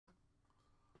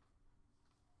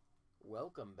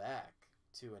Welcome back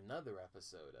to another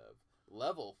episode of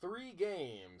Level 3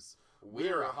 Games.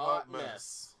 We're a hot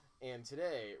mess. And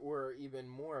today, we're even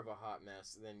more of a hot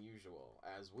mess than usual,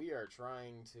 as we are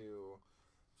trying to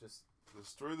just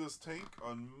destroy this tank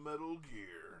on Metal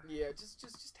Gear. Yeah,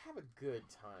 just have a good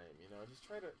time, you know? Just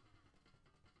try to...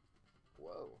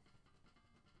 Whoa.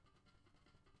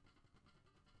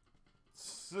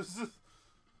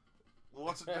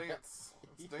 Let's dance.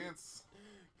 Let's dance.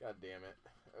 God damn it.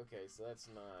 Okay, so that's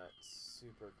not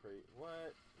super crazy.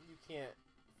 What? You can't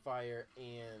fire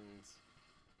and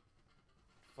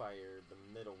fire the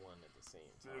middle one at the same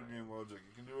time. Video game logic.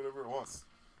 You can do whatever it wants.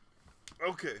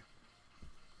 Okay.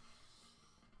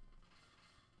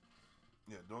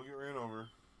 Yeah, don't get ran over.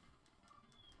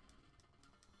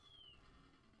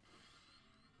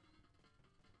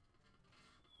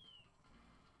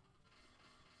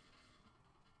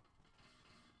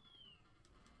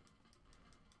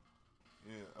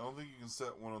 Yeah, I don't think you can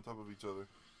set one on top of each other.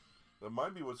 That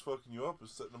might be what's fucking you up,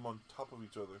 is setting them on top of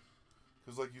each other.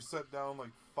 Because, like, you set down,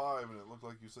 like, 5, and it looked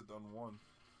like you set down 1.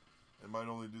 It might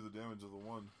only do the damage of the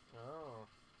 1. Oh.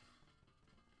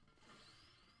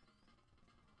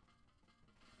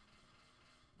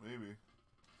 Maybe.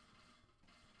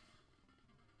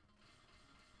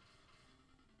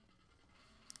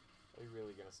 Are you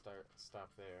really gonna stop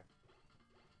there?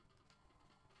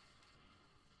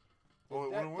 Oh,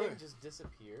 it went away. That thing just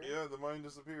disappeared? Yeah, the mine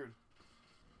disappeared.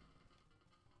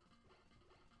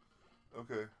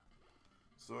 Okay.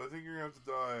 So I think you're gonna have to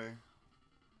die.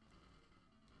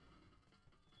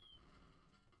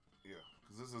 Yeah,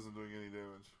 because this isn't doing any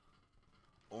damage.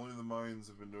 Only the mines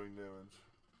have been doing damage.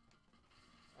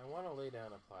 I want to lay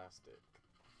down a plastic.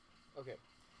 Okay.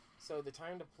 So the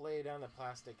time to lay down the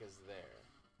plastic is there.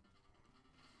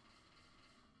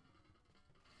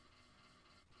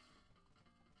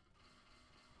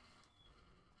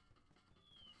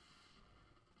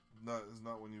 It's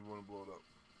not when you want to blow it up.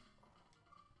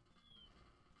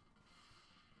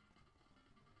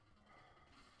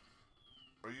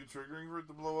 Are you triggering for it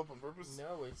to blow up on purpose?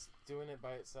 No, it's doing it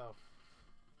by itself.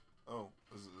 Oh,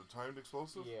 is it a timed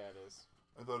explosive? Yeah, it is.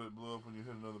 I thought it blew up when you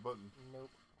hit another button.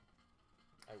 Nope.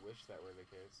 I wish that were the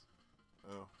case.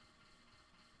 Oh.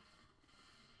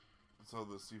 That's how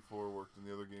the C4 worked in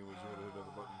the other game, was you had to hit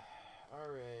another button.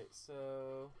 Alright,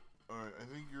 so... Alright, I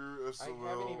think you're SOL. I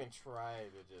haven't even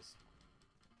tried to just...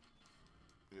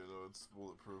 Yeah, no, it's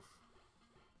bulletproof.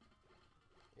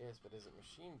 Yes, but is it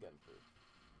machine gun proof?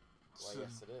 Well,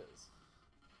 yes, it is.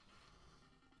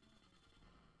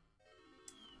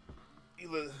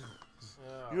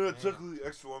 You know, it took the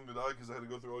extra long to die because I had to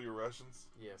go through all your rations?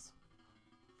 Yes.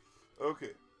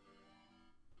 Okay.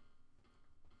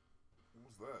 What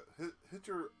was that? Hit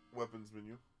your weapons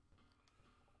menu.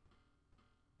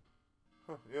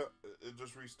 Huh, yeah, it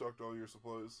just restocked all your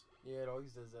supplies. Yeah, it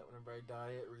always does that whenever I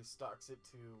die. It restocks it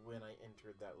to when I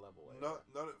entered that level. Not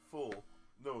at full.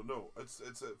 No, it's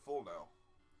at full now.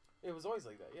 It was always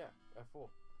like that, yeah, at full.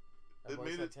 I've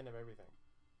always had 10 of everything.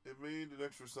 It made an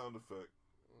extra sound effect.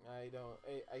 I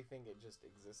think it just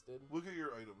existed. Look at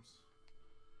your items.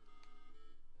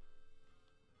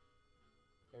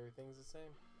 Everything's the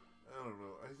same. I don't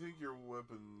know. I think your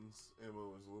weapons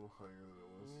ammo is a little higher than it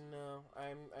was. No,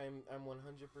 I'm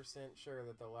 100% sure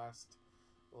that the last,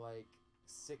 like,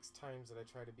 6 times that I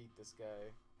tried to beat this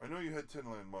guy. I know you had 10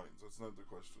 landmines. That's not the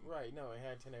question. Right. No, I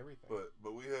had 10 everything. But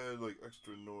we had like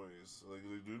extra noise. Like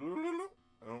they do.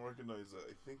 I don't recognize that.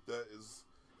 I think that is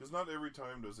because not every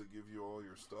time does it give you all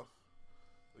your stuff.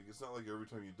 Like it's not like every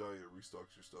time you die it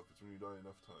restocks your stuff. It's when you die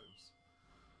enough times.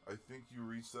 I think you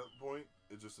reached that point.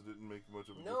 It didn't make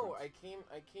much of a difference. No, I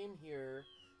came here,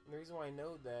 and the reason why I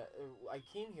know that I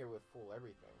came here with full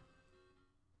everything.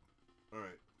 All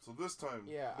right. So this time,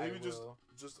 yeah, maybe just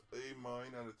a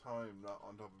mine at a time, not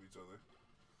on top of each other.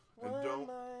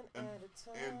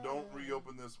 And don't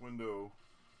reopen this window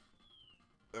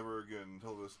ever again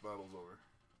until this battle's over.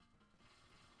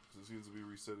 Because it seems to be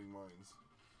resetting mines.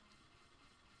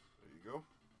 There you go.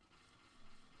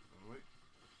 And wait.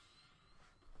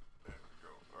 There we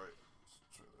go. Alright.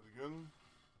 Let's try that again.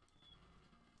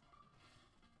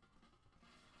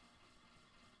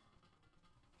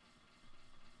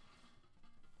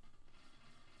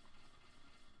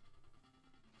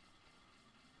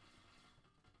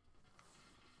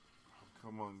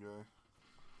 Come on, guy.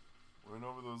 Run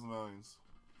over those lines.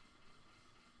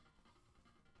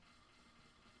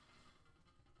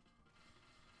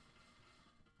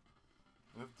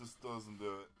 If this doesn't do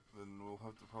it, then we'll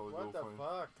have to probably go find... What the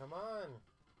fuck? Come on!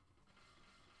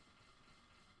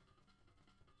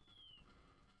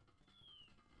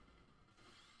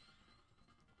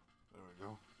 There we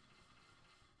go.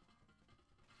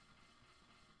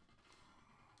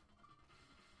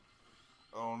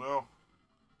 no.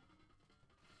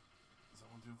 Is that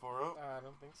one too far up? I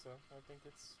don't think so. I think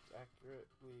it's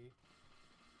accurately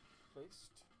placed.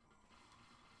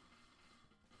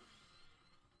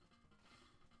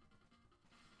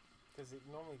 Because it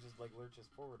normally just like lurches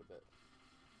forward a bit.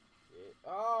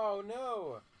 Oh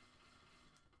no!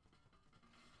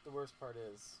 The worst part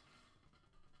is.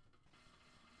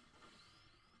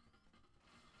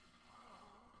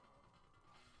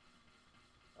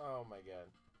 Oh my god.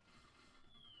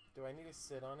 Do I need to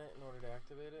sit on it in order to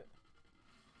activate it?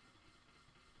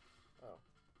 Oh.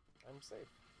 I'm safe.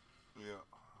 Yeah.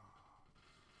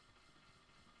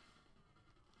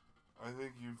 I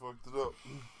think you fucked it up.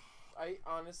 I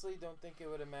honestly don't think it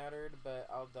would have mattered, but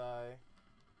I'll die.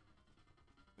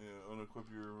 Yeah,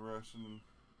 unequip your ration.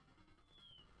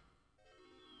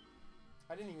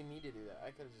 I didn't even need to do that.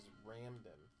 I could have just rammed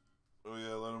him. Oh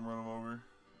yeah, let him run him over.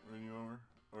 Run you over.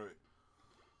 Alright.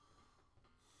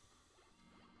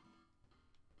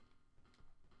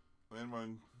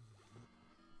 Landmine.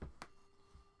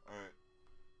 Alright.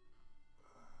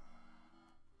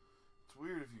 It's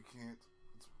weird if you can't.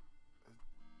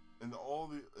 In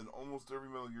almost every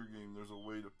Metal Gear game, there's a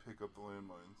way to pick up the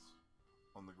landmines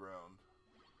on the ground.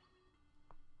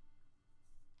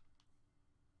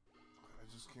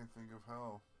 I just can't think of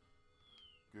how,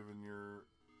 given your,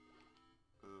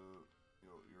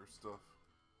 your stuff.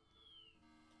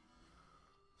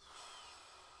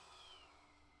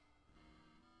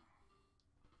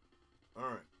 All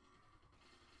right.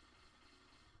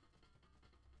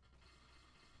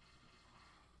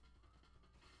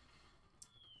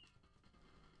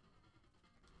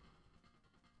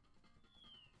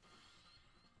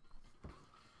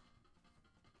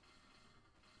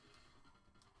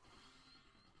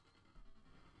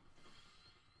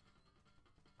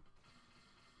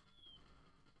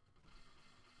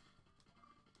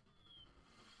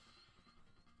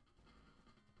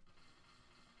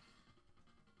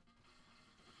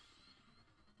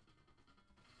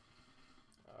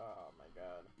 Oh my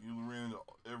god. You ran into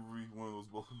every one of those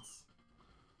bullets.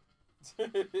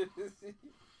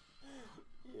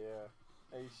 Yeah,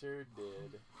 I sure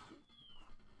did.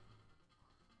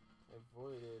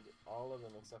 Avoided all of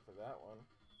them except for that one.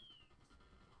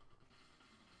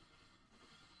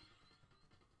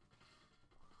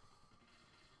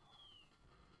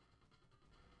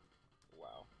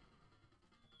 Wow.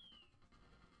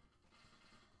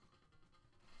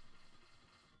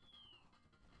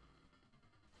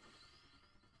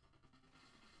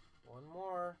 One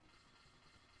more.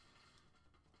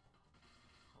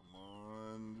 Come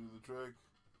on, do the trick.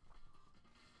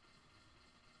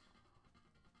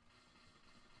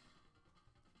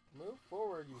 Move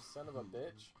forward, you son of a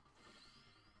bitch.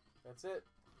 That's it.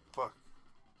 Fuck.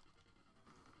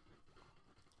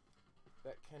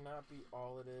 That cannot be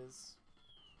all it is.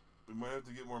 We might have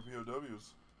to get more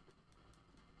POWs.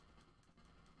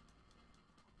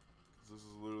 Because this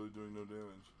is literally doing no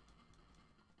damage.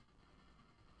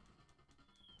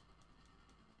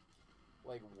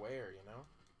 Like where, you know?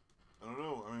 I don't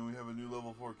know. I mean, we have a new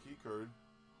level 4 key card.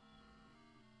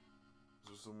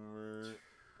 Is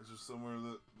there somewhere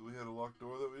that we had a locked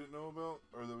door that we didn't know about?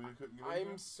 Or that we couldn't get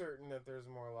into? I'm certain that there's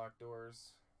more locked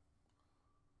doors.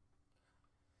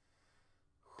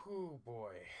 Whew,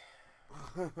 boy.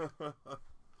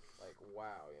 Like,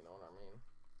 wow, you know what I mean?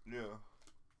 Yeah.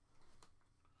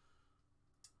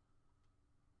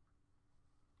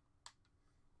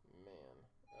 Man,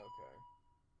 okay.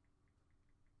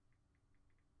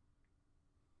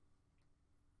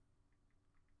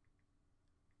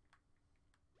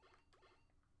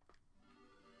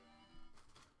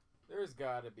 There's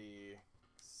gotta be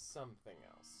something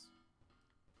else.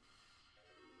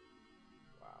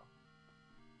 Wow.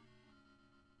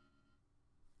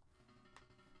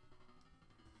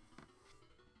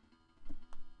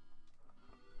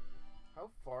 How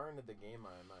far into the game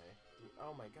am I?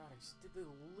 Oh my god, I just did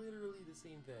literally the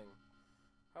same thing.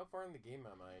 How far in the game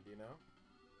am I? Do you know?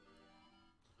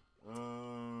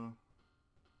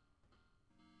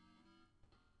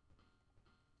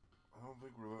 I don't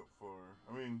think we're that far.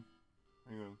 I mean,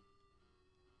 hang on.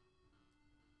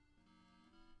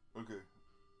 Okay.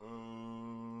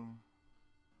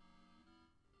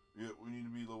 Yeah, we need to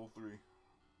be level 3.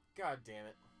 God damn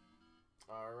it.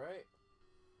 Alright.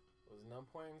 There's no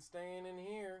point in staying in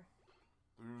here.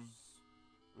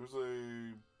 There's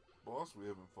a boss we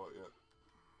haven't fought yet.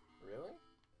 Really?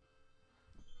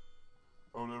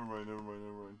 Oh, never mind.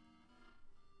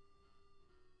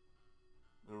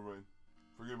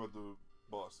 Forget about the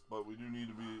boss, but we do need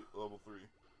to be level 3.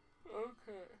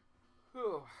 Okay.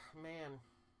 Whew, man.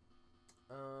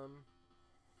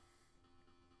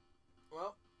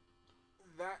 Well,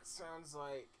 that sounds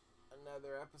like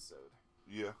another episode.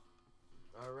 Yeah.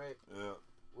 All right. Yeah.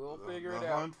 We'll figure the it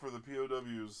out. hunt for the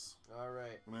POWs. All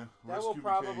right. Yeah, that will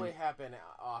probably happen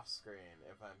off screen,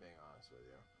 if I'm being honest with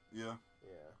you. Yeah.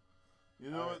 Yeah.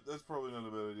 You know what? That's probably not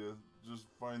a bad idea. Just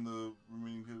find the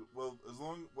remaining people. Well,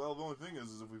 the only thing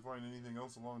is if we find anything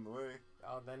else along the way.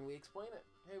 Oh, then we explain it.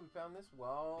 Hey, we found this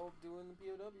while doing the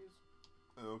POWs.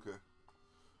 Okay.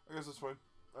 I guess that's fine.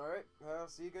 All right. I'll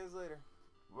see you guys later.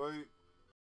 Bye.